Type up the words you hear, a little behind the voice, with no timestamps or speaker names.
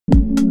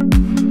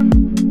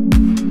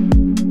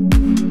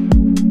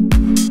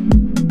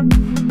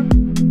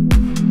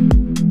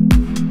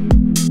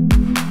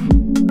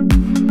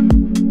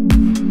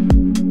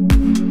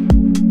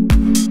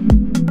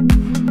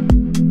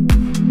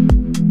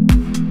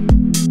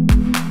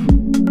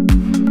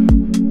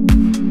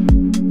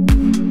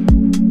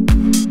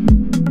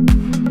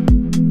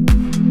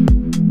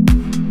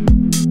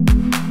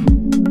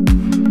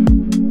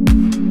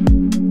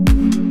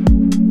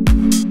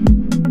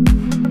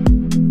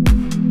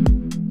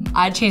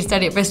I'd choose to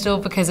study at Bristol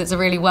because it's a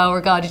really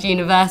well-regarded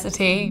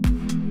university.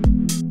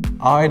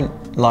 I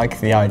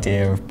like the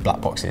idea of black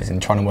boxes and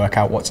trying to work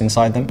out what's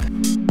inside them.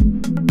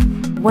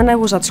 When I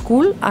was at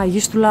school, I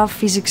used to love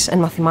physics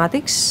and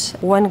mathematics.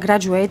 When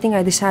graduating,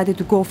 I decided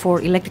to go for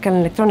electrical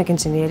and electronic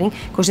engineering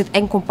because it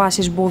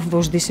encompasses both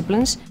those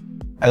disciplines.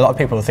 A lot of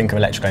people think of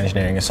electrical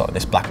engineering as sort of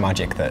this black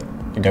magic that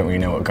you don't really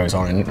know what goes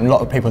on, and a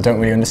lot of people don't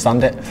really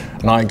understand it,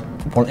 and I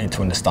wanted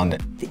to understand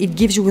it. It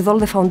gives you with all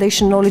the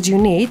foundation knowledge you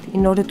need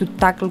in order to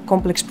tackle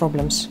complex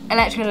problems.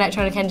 Electrical and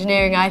electronic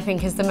engineering, I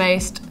think, is the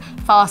most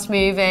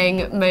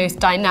fast-moving, most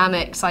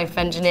dynamic type of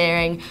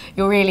engineering.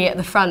 You're really at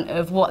the front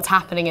of what's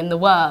happening in the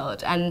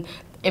world, and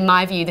in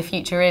my view, the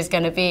future is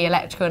going to be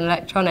electrical and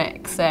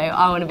electronics, so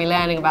I want to be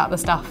learning about the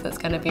stuff that's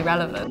going to be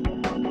relevant.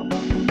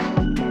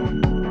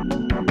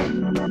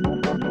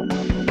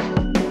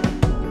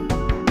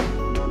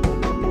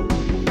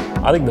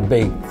 I think the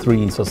big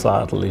three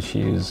societal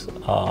issues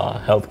are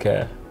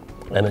healthcare,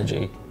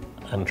 energy,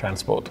 and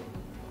transport.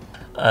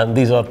 And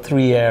these are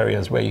three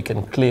areas where you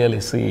can clearly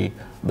see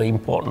the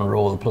important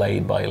role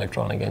played by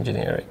electronic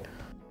engineering.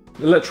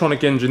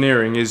 Electronic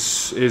engineering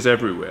is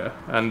everywhere,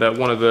 and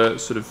one of the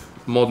sort of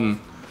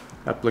modern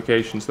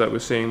applications that we're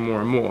seeing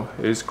more and more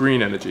is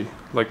green energy,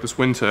 like this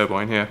wind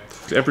turbine here.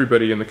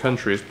 Everybody in the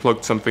country has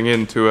plugged something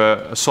into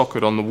a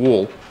socket on the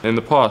wall. In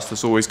the past,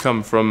 this always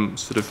come from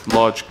sort of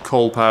large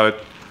coal-powered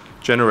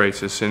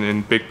generators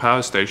in big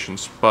power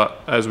stations, but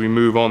as we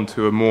move on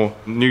to a more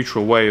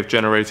neutral way of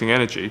generating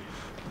energy,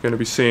 we're going to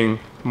be seeing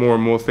more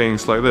and more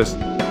things like this.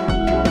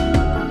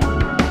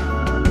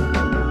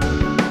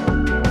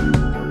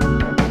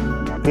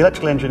 The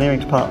electrical engineering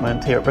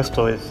department here at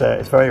Bristol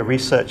is very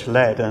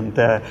research-led, and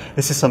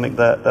this is something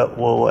that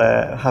will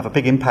have a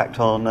big impact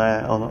on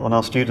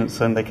our students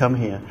when they come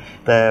here.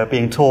 They're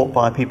being taught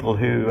by people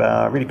who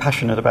are really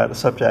passionate about the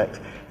subject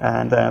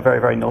and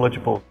very, very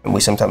knowledgeable. We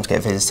sometimes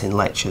get visiting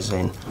lecturers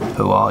in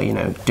who are,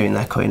 doing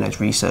their cutting-edge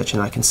research,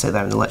 and I can sit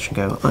there in the lecture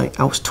and go,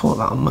 I was taught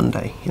that on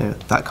Monday,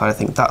 that kind of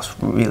thing. That's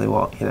really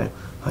what,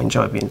 I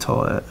enjoy being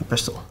taught at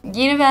Bristol.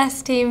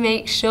 University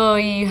makes sure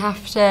you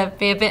have to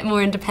be a bit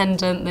more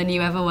independent than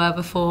you ever were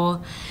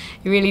before.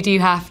 You really do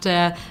have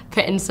to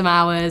put in some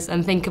hours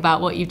and think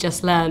about what you've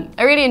just learnt.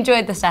 I really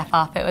enjoyed the step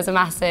up. It was a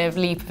massive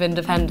leap of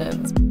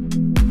independence.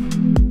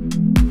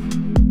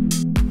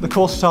 The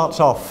course starts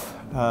off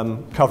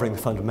covering the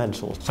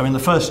fundamentals. So in the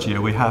first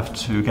year we have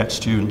to get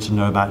students to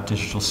know about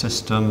digital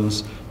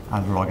systems,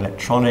 analog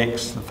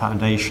electronics, the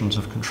foundations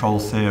of control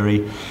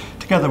theory,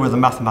 together with a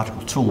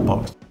mathematical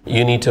toolbox.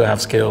 You need to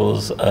have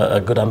skills, a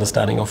good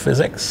understanding of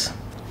physics,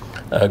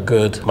 a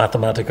good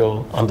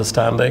mathematical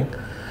understanding,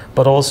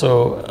 but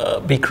also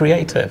be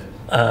creative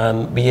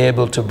and be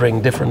able to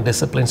bring different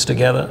disciplines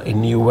together in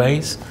new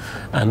ways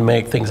and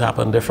make things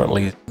happen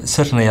differently.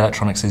 Certainly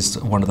electronics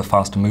is one of the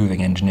faster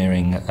moving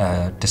engineering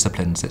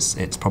disciplines.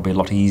 It's probably a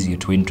lot easier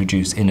to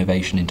introduce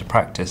innovation into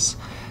practice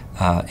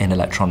in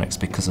electronics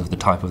because of the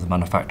type of the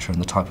manufacture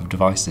and the type of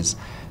devices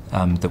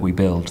that we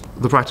build.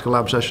 The practical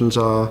lab sessions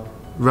are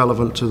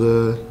relevant to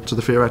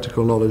the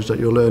theoretical knowledge that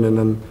you're learning,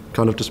 and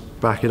kind of just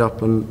back it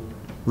up and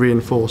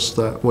reinforce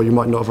that what you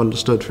might not have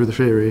understood through the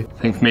theory.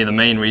 I think for me the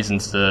main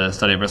reasons to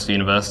study at Bristol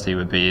University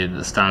would be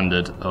the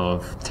standard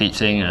of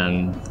teaching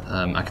and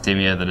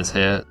academia that is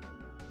here.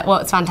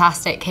 What's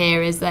fantastic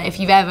here is that if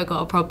you've ever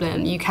got a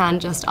problem, you can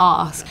just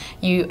ask.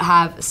 You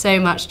have so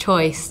much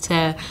choice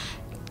to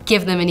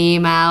give them an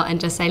email and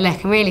just say,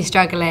 look, I'm really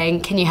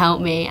struggling, can you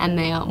help me? And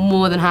they are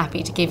more than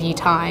happy to give you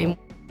time.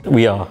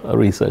 We are a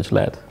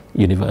research-led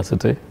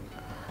university,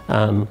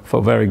 and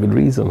for very good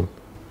reason,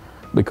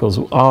 because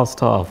our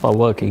staff are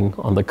working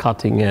on the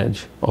cutting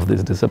edge of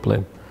this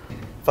discipline.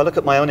 If I look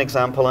at my own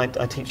example, I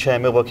teach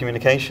mobile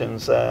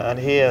communications, and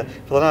here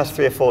for the last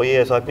 3 or 4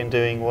 years I've been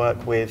doing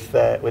work with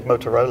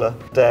Motorola.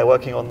 They're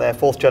working on their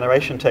 4th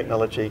generation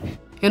technology.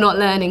 You're not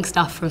learning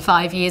stuff from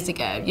 5 years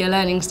ago, you're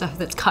learning stuff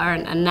that's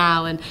current and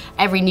now, and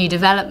every new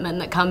development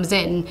that comes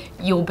in,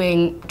 you're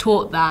being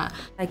taught that.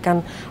 I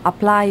can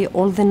apply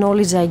all the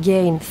knowledge I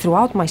gain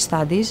throughout my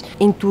studies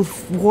into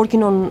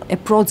working on a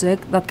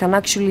project that can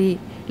actually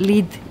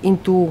lead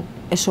into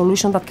a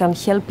solution that can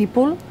help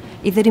people,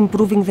 either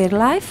improving their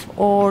life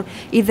or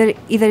either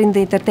in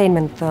the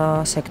entertainment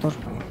sector.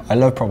 I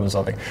love problem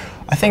solving.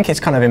 I think it's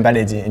kind of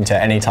embedded into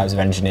any types of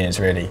engineers,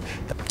 really.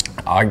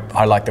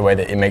 I like the way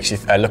that it makes you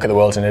look at the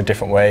world in a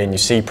different way, and you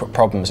see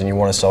problems and you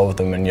want to solve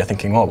them, and you're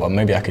thinking, oh, well,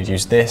 maybe I could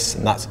use this,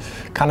 and that's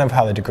kind of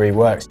how the degree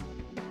works.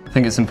 I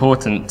think it's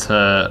important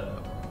to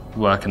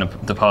work in a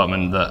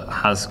department that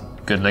has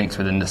good links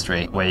with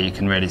industry, where you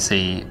can really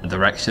see the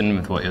direction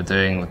with what you're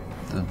doing, with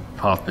the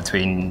path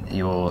between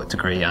your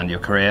degree and your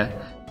career.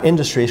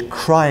 Industry is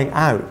crying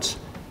out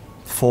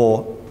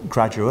for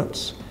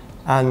graduates,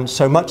 and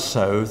so much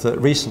so that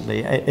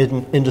recently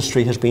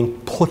industry has been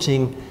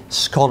putting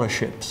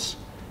scholarships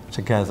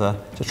together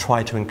to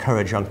try to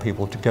encourage young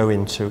people to go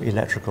into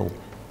electrical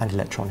and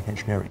electronic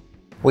engineering.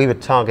 We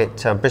would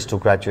target Bristol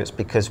graduates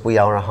because we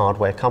are a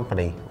hardware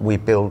company. We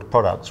build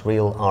products,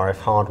 real RF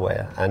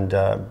hardware, and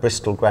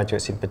Bristol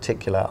graduates in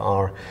particular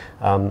are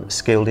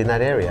skilled in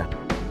that area.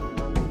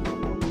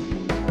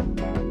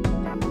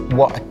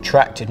 What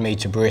attracted me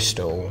to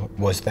Bristol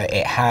was that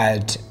it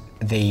had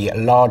the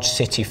large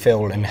city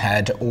feel and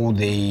had all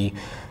the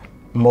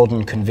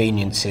modern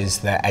conveniences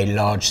that a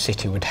large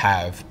city would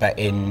have, but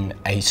in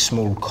a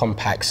small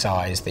compact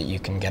size that you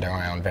can get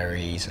around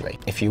very easily.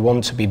 If you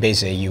want to be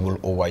busy, you will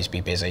always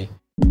be busy.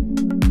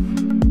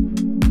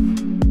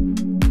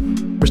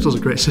 Bristol's a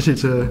great city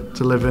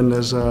to live in.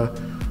 The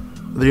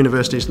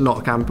university is not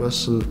a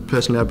campus, and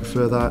personally I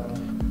prefer that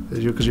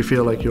because you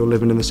feel like you're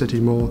living in the city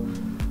more.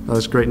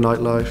 There's great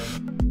nightlife.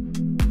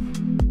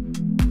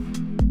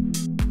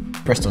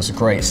 Bristol's a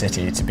great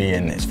city to be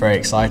in. It's very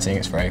exciting,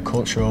 it's very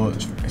cultural,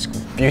 it's a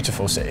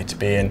beautiful city to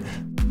be in.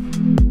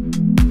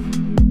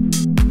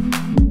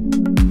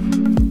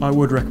 I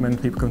would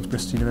recommend people come to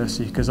Bristol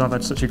University because I've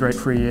had such a great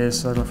 3 years,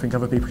 so I don't think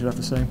other people should have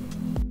the same.